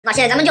那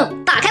现在咱们就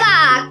打开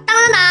吧！当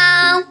当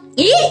当！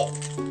咦，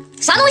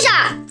啥东西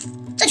啊？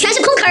这全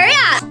是空壳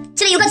呀！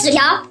这里有个纸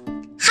条，哈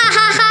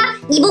哈哈！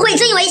你不会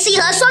真以为是一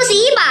盒双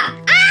11吧？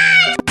啊！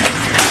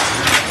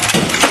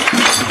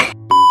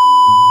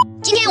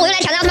今天我又来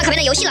挑战奥特曼卡片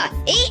的游戏了。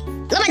诶，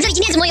老板，这里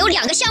今天怎么有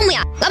2个项目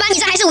呀？老板，你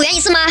这还是5元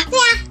一次吗？对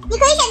呀，你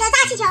可以选择扎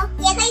气球，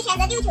也可以选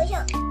择丢球球。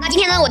那今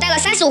天呢，我带了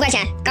35块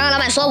钱。刚刚老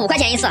板说5块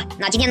钱一次，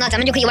那今天呢，咱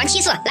们就可以玩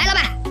7次。来，老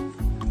板，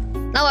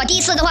那我第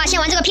一次的话，先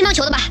玩这个乒乓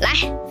球的吧。来。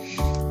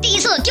第一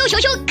次丢球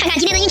球，看看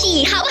今天的运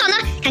气好不好呢？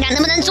看看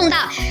能不能中到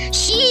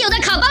稀有的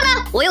考包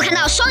呢？我又看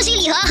到双11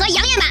礼盒和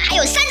洋艳版，还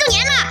有3周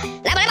年呢！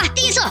来吧来吧，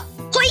第一次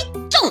挥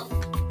中，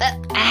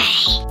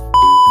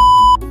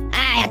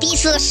哎呀，第一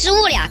次失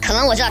误了呀，可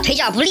能我这腿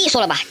脚不利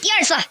索了吧？第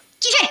二次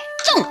继续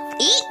中，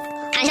咦，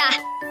看一下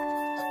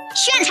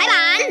炫彩版，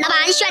老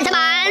板炫彩版，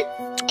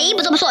哎，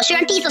不错不错，虽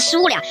然第一次失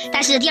误了呀，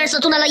但是第二次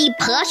中到了一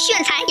盒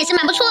炫彩，也是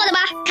蛮不错的吧？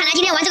看来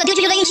今天玩这个丢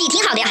球球的运气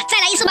挺好的呀，再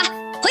来一次吧，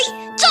挥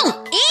中，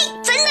咦，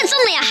真的中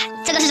了呀！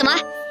这个是什么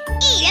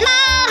？1元包，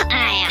哎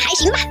呀，还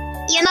行吧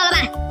，1元包，老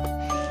板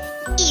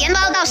，1元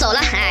包到手了，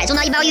哎，中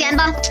到1包1元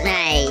包，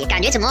哎，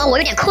感觉怎么我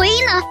有点亏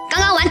呢？刚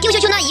刚玩丢球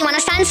球呢，已经玩了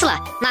3次了，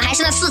那还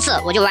剩了4次，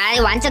我就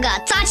玩这个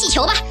扎气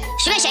球吧，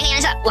随便选一个颜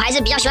色，我还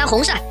是比较喜欢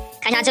红色，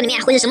看一下这里面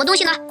会是什么东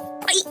西呢？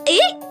哎，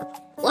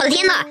我的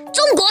天哪，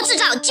中国制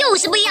造就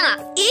是不一样啊！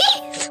咦，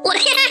我的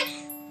天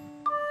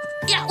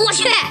呀，我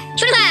去，兄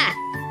弟们，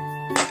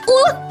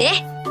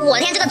我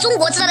的天，这个中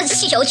国制造的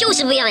气球就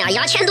是不一样呀，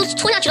牙签都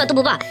戳下去了都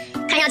不爆。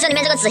看一下这里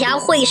面这个纸条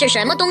会是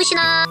什么东西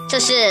呢？这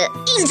是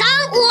印章，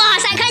哇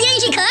塞，看运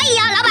气可以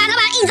啊，老板，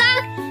印章，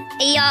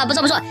哎呀，不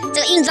错不错，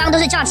这个印章都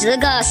是价值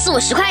个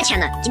40-50块钱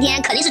的，今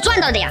天肯定是赚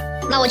到的呀。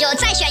那我就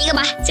再选一个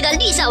吧，这个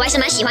绿色我还是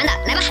蛮喜欢的，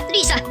来吧，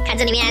绿色，看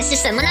这里面是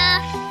什么呢？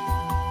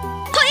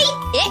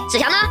嘿，纸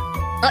条呢？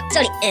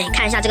这里，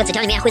看一下这个纸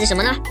条里面会是什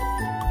么呢？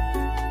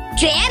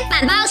绝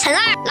版包乘2，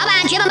老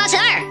板，绝版包乘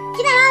2。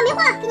绝版包没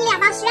货，给你2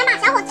包10元吧，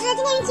小伙子，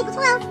今天运气不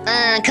错哦。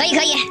可以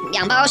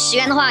，2包10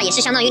元的话，也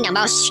是相当于2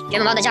包绝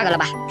版包的价格了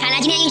吧？看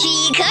来今天运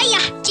气可以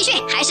啊，继续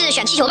还是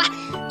选气球吧，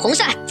红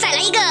色，再来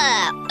一个，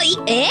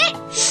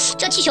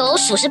这气球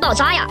属实爆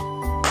炸呀！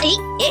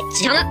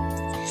纸条呢？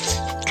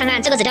看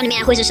看这个纸条里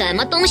面会是什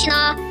么东西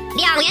呢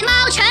？2元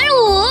包乘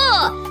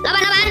5，老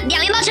板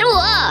，2元包乘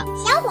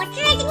5，小伙子，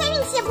今天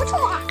运气也不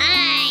错。哎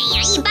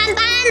呀，一般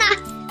般呢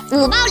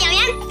，5包2元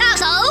到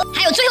手，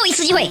还有最后一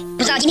次机会，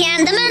不知道今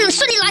天能不能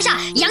顺利拿下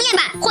洋艳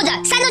版，或者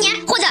3周年，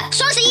或者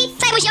双11，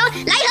再不行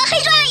来一盒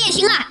黑钻也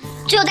行啊！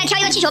最后再挑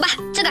一个气球吧，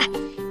这个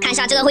看一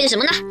下这个会是什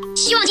么呢？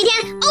希望今天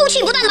欧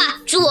气不断吧，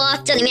祝我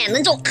这里面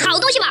能中好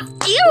东西吧！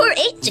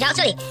纸条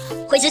这里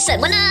会是什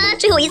么呢？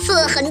最后一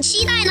次很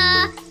期待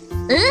呢。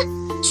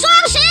双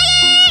11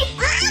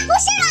啊，不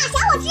是啦，小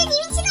伙子，你运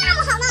气那么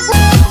好呢？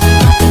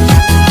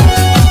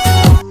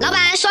老板，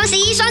双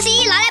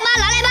11，拿来吧！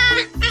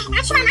哎，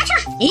拿去吧。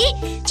咦，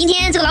今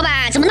天这个老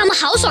板怎么那么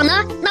豪爽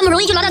呢？那么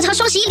容易就拿到这个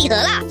双11礼盒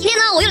了。今天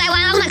呢，我又来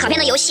玩奥特曼卡片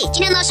的游戏。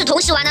今天呢是同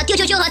时玩了丢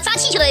球球和扎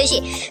气球的游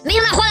戏。没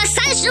想到花了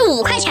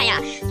35块钱呀，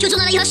就中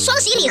到了一盒双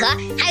11礼盒，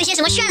还有一些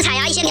什么炫彩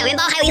呀，一些2元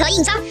包，还有一盒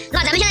印章。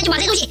那咱们现在就把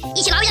这些东西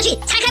一起拿回家去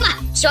拆开吧。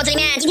希望这里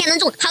面今天能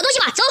中好东西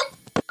吧。走。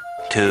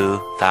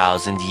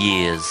2000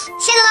 years。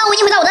现在呢，我已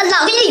经回到我的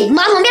老根据地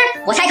马桶旁边，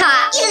我拆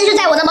卡一直就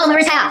在我的马桶旁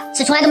边拆啊，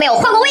是从来都没有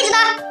换过位置的。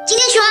今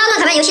天去玩奥特曼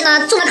卡片游戏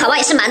呢，中的卡包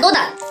也是蛮多的。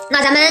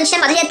那咱们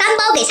先把这些单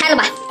包给拆了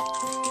吧，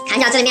看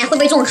一下这里面会不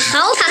会中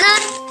好卡呢？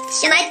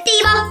先来第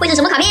一包会是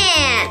什么卡片？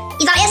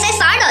一张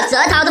SSR 的泽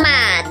特奥特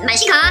曼满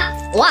星卡，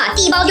哇，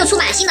第一包就出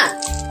满星了，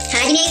看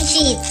来今天运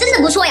气真的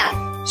不错呀！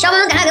小伙伴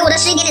们赶快给我的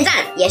视频点赞，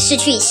也是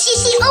去吸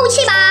欧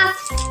气吧。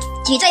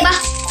继续这一包，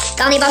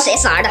刚刚那包是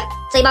SR 的，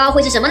这一包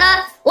会是什么呢？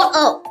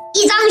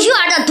一张鱼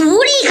儿的独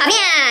立卡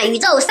片，宇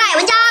宙赛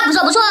文家，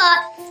不错。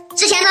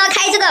之前呢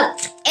开这个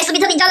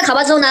SP 特定家的卡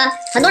包之后呢，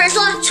很多人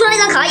说出了那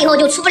张卡以后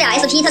就出不了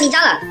SP 特定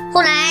家了，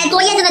后来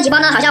多验证了几包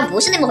呢，好像不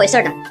是那么回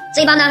事的。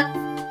这一包呢，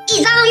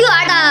一张育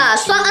儿的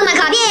双奥特曼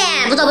卡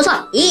片，不错。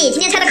咦，今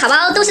天拆的卡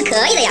包都是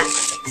可以的呀。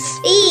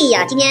哎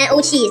呀，今天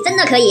欧气真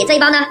的可以。这一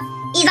包呢，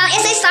一张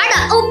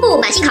SSR 的欧布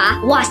满星卡，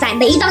哇塞，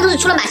每一张都是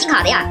出了满星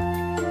卡的呀。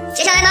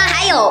接下来呢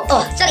还有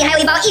这里还有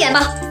一包1元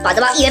包，把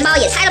这包1元包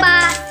也拆了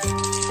吧。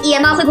1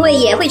元包会不会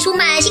也会出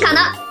满星卡呢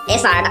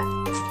 ？SR 的，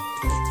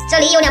这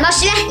里有2包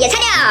10元也拆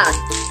掉。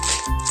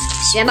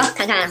10元包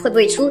看看会不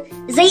会出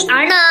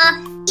ZR 呢？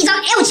一张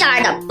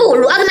LGR 的布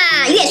鲁奥特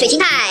曼月水形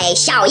态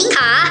小银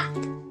卡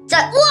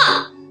，HR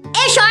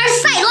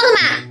赛罗奥特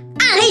曼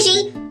暗黑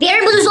型，别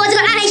人不是说这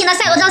个暗黑型的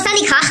赛罗这张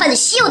3D 卡很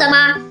稀有的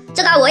吗？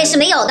这个我也是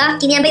没有的，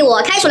今天被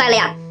我开出来了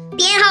呀。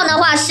编号的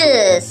话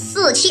是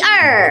472，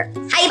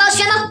还有一包10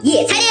元包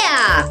也拆掉。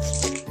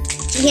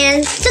今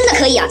天真的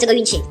可以啊，这个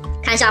运气。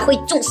看一下会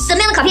中什么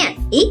样的卡片？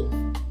咦，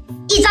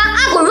一张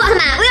阿古鲁奥特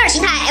曼威尔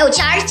形态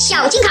LGR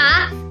小金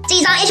卡，这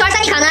一张 HR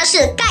 3D 卡呢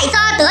是盖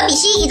扎德比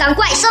西一张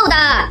怪兽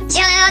的。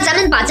接下来呢，咱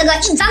们把这个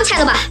印章拆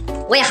了吧，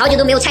我也好久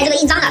都没有拆这个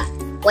印章了。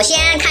我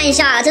先看一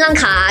下这张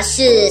卡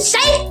是谁？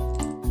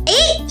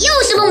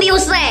又是蒙蔽优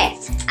斯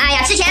哎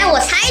呀，之前我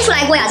拆出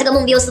来过呀，这个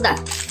蒙蔽优斯的，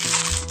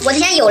我之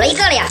前有了一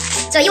个了呀。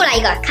这又来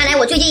一个，看来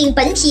我最近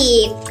本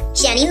体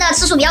显灵的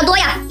次数比较多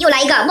呀，又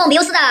来一个蒙蔽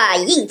优斯的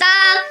印章，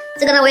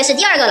这个呢我也是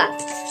第2个了。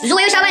如果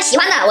有小伙伴喜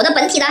欢的，我的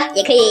本体的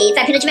也可以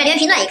在评论区留言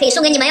评论，也可以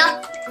送给你们哟。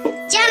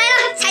接下来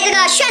呢，猜这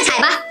个炫彩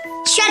吧。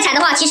炫彩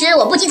的话，其实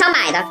我不经常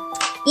买的，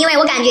因为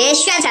我感觉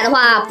炫彩的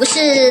话不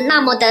是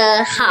那么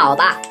的好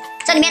吧。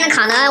这里面的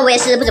卡呢，我也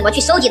是不怎么去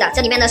收集的。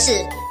这里面的是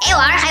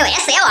LR 还有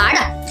SLR 的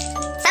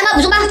3包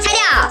补充包，拆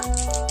掉。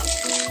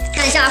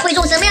看一下会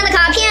中什么样的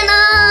卡片呢？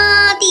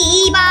第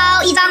1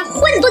包一张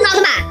混沌奥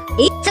特曼。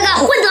诶，这个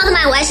混沌奥特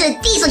曼我还是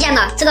第一次见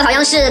的，这个好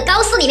像是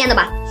高4里面的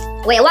吧，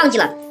我也忘记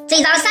了。这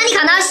一张3D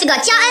卡呢是个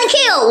加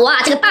NQ，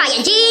 哇，这个大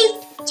眼睛。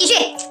继续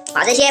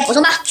把这些补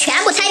充包全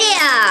部拆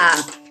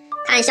掉，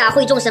看一下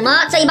会中什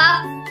么。这一包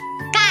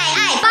盖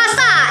艾巴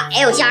萨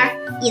LGR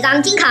一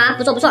张金卡，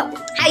不错不错。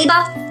还有一包，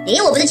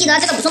诶，我不是记得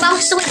这个补充包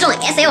是会中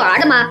SLR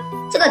的吗？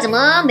这个怎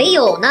么没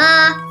有呢？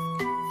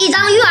一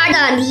张 UR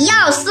的里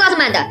奥斯奥特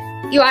曼的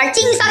UR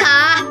金沙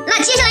卡。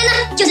那接下来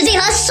呢，就是这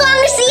盒双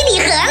11礼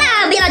盒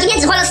了。没想到今天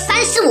只花了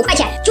35块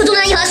钱就中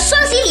了一盒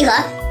双11礼盒。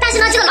但是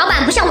呢，这个老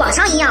板不像网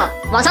上一样，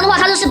网上的话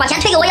他就是把钱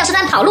退给我，钥匙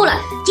单跑路了。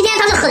今天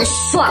他是很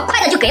爽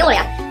快的就给我了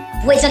呀，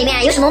不会这里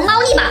面有什么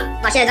猫腻吧？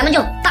那现在咱们就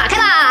打开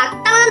吧。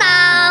当当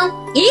当，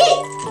咦，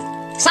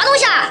啥东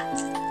西啊？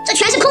这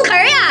全是空壳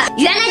呀！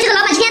原来这个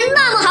老板今天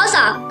那么豪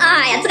爽。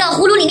哎呀，这个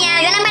葫芦里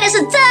面原来卖的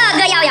是这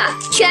个药呀，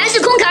全是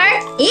空壳。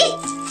咦，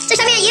这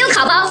下面也有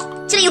卡包，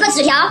这里有个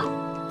纸条，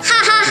哈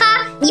哈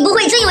哈，你不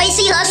会真以为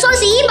是一盒双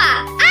11吧？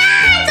啊，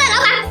这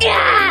老板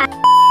呀！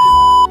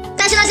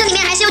但是呢，这里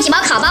面还是有几包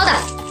卡包的。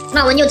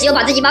那我们就只有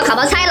把这几包卡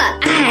包拆了。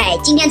哎，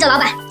今天这老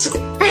板，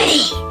哎，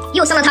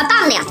又上了他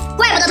当了呀！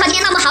怪不得他今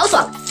天那么豪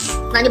爽。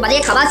那就把这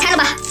些卡包拆了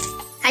吧，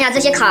看一下这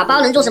些卡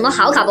包能做什么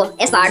好卡不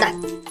 ？SR 的，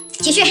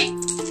继续。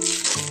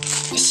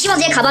希望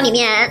这些卡包里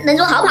面能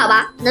中好卡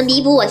吧，能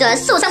弥补我这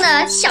受伤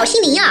的小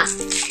心灵啊！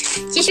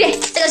继续，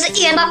这个是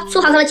1元包，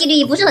出好卡的几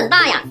率不是很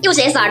大呀，又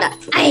是 SR 的。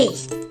哎，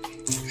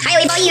还有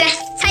一包1元，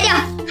拆掉，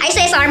还是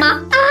SR 吗？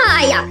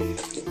哎呀，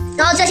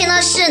然后这些呢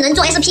是能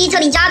中 SP 特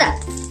定加的。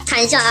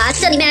看一下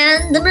这里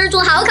面能不能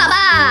中好卡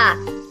吧。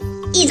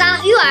一张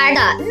UR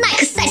的奈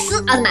克赛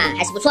斯奥特曼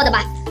还是不错的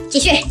吧。继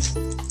续，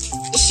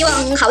希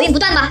望好运不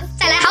断吧。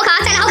再来好卡，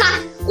再来好卡。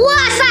哇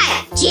塞，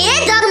杰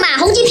子奥特曼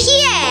红 GP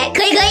哎，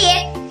可以可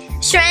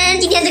以。虽然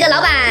今天这个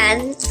老板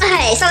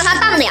哎上了他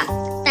当了呀，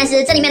但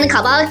是这里面的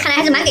卡包看来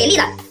还是蛮给力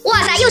的。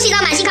哇塞，又是一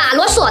张满星卡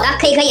罗索的，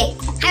可以可以。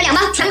还有2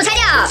包全部拆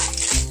掉。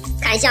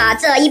看一下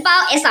这一包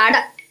SR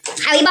的，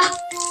还有一包，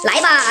来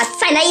吧，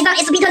再来一张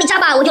SP 特定加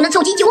吧，我就能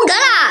凑齐9宫格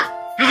啦。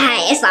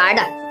哎 ，SR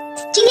的。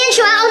今天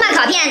去完奥特曼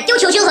卡片丢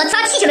球球和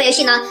扎气球的游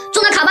戏呢，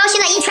中的卡包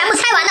现在已经全部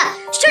拆完了。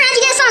虽然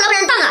今天上了老板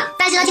人当了，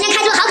但是呢，今天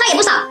开出的好卡也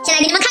不少。现在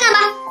给你们看看吧。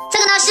这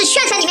个呢是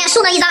炫彩里面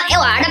送的一张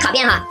LR 的卡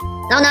片哈，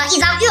然后呢一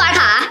张 UR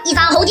卡，一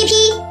张红 GP，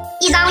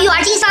 一张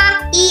UR 金沙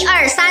，1、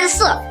2、3、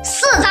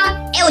4张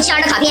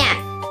LGR 的卡片，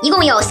一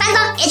共有3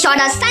张 HR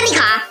的3D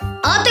卡。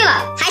哦，对了，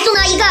还中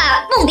了一个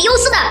蒙比优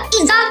斯的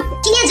印章。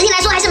今天整体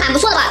来说还是蛮不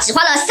错的吧，只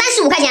花了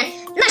35块钱。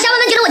那小伙伴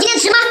们觉得我今天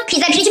值吗？可以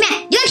在评论区